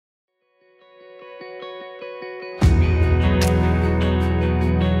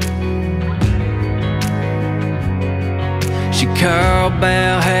Call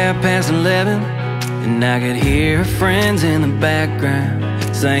about 11:30, and I could hear her friends in the background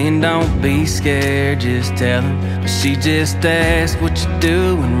saying, "Don't be scared, just tell him." But she just asked, "What you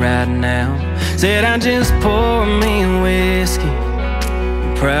doing right now?" Said, "I just pour me a whiskey,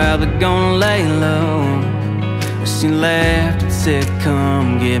 probably gonna lay low." She laughed and said,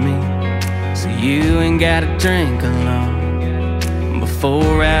 "Come get me, so you ain't gotta drink alone."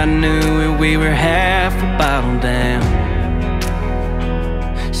 Before I knew it, we were half a bottle down.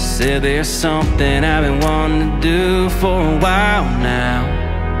 She said, "There's something I've been wanting to do for a while now."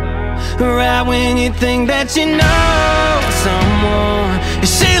 Right when you think that you know someone,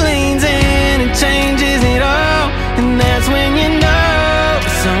 she leans in and changes it all. And that's when you know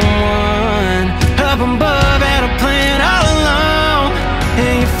someone up above had a plan all along.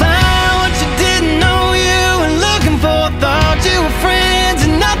 And you find what you didn't know you were looking for. Thought you were friends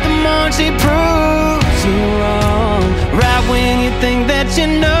and nothing more. She proves you wrong. Right when you think that you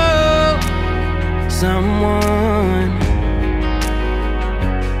know someone.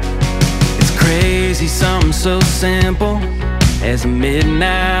 It's crazy, something so simple as a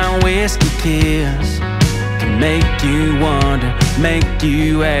midnight whiskey kiss can make you wonder, make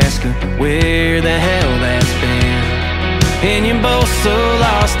you ask her where the hell that's been. And you're both so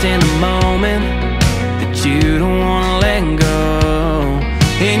lost in the moment that you don't wanna let go.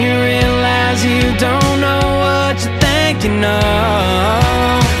 And you realize you don't know what you think you know.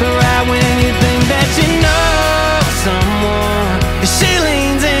 But right when you think that you know someone, she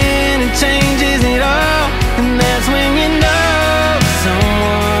leans in and changes it all. And that's when you know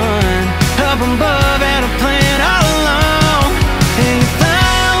someone up above had a plan all along. And you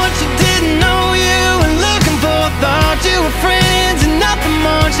find what you didn't know you were looking for. Thought you were friends and nothing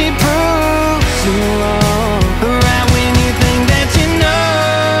more. She proves you wrong. Right when you think that you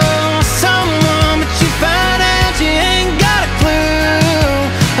know someone, but you find out you ain't got a clue.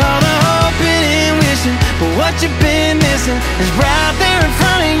 All the hoping and wishing, but what you've been missing is right there in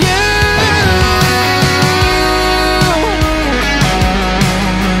front of you.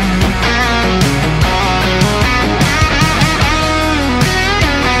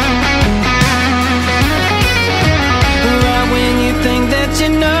 You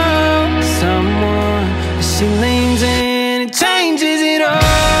know someone, she leans in and changes it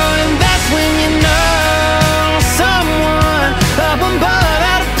all. And that's when you know someone up above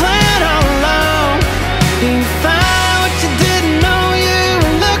had a plan all along. And you find what you didn't know you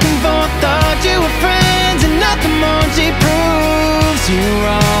were looking for. Thought you were friends and nothing more. She proves you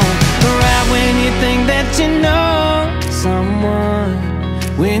wrong. Right when you think that you know someone.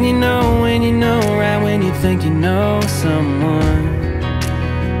 When you know, right when you think you know someone.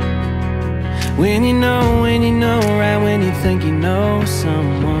 When you know